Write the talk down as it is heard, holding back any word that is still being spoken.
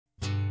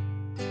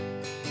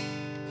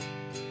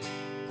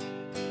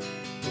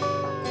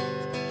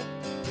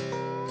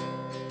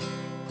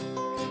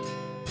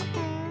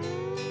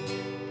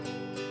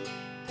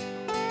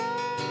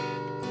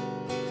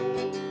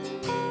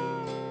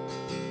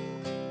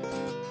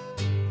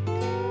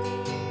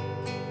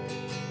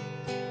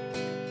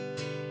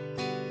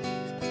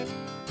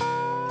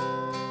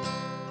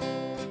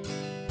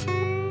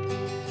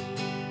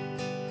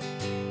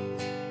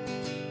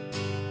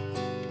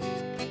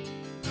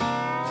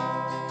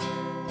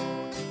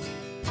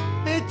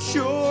It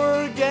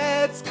sure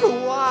gets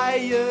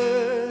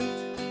quiet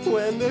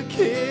when the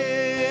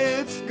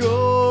kids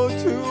go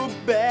to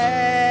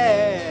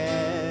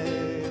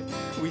bed.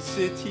 We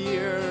sit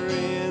here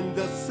in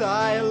the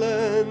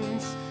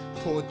silence,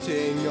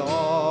 putting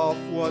off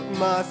what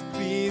must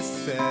be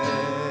said.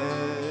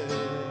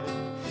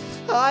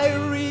 I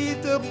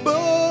read a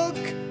book,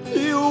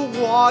 you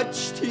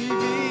watch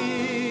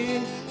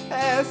TV,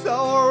 as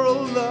our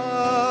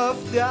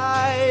love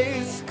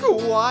dies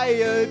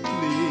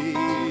quietly.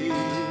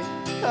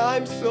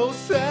 I'm so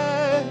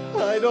sad,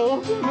 I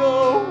don't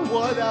know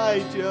what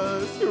I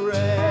just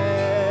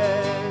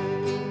read.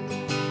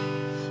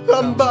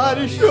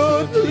 Somebody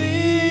should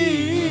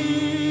leave,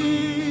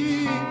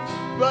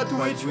 but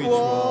which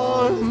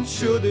one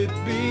should it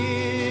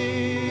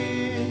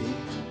be?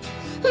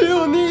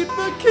 You need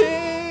the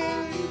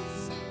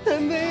kids,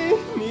 and they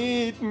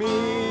need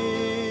me.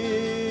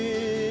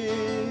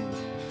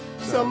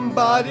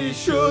 Somebody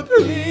should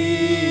leave,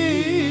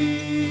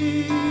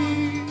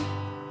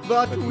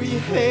 but we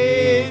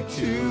hate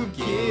to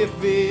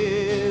give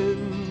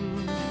in.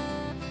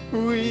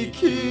 We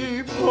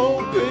keep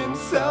hoping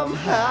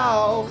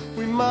somehow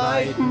we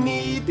might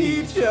need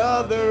each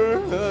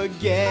other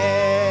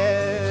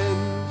again.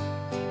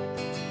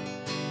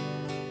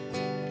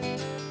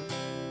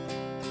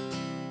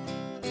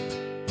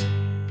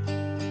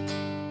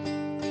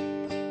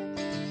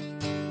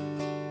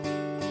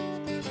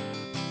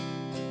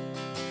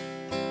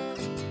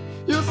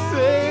 You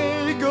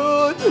say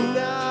good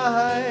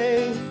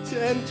night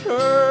and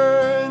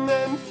turn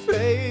and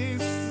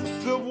face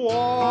the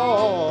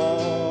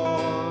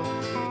wall.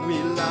 We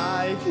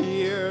lie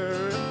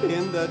here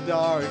in the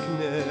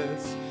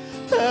darkness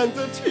and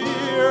the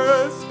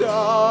tears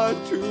start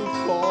to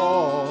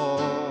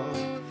fall.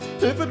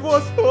 If it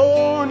was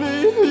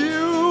only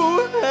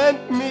you and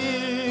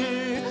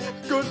me,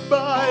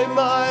 goodbye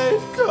might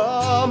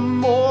come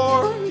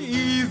more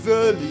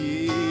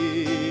easily.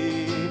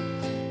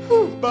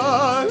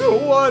 But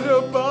what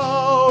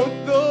about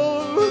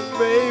those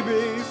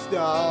babies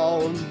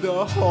down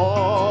the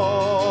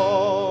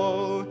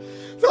hall?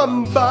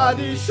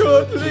 Somebody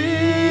should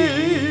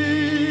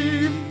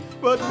leave,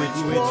 but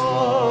which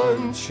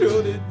one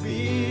should it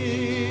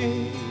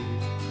be?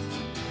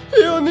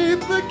 You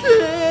need the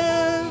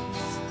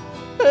kids,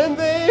 and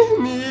they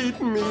need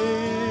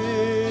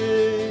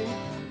me.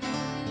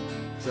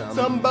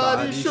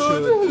 Somebody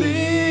should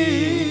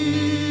leave,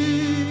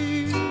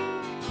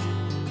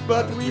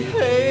 but we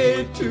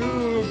hate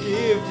to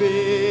give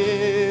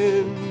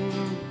in.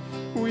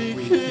 We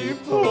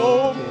keep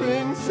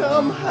hoping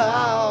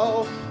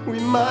somehow we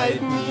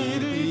might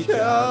need each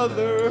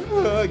other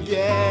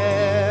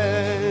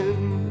again.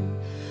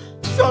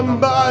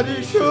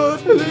 Somebody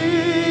should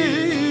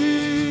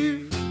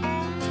leave,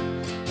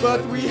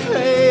 but we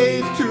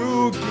hate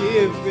to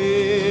give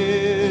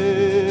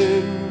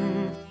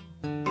in.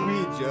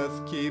 We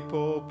just keep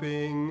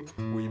hoping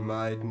we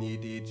might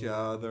need each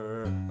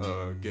other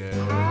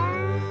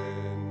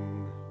again.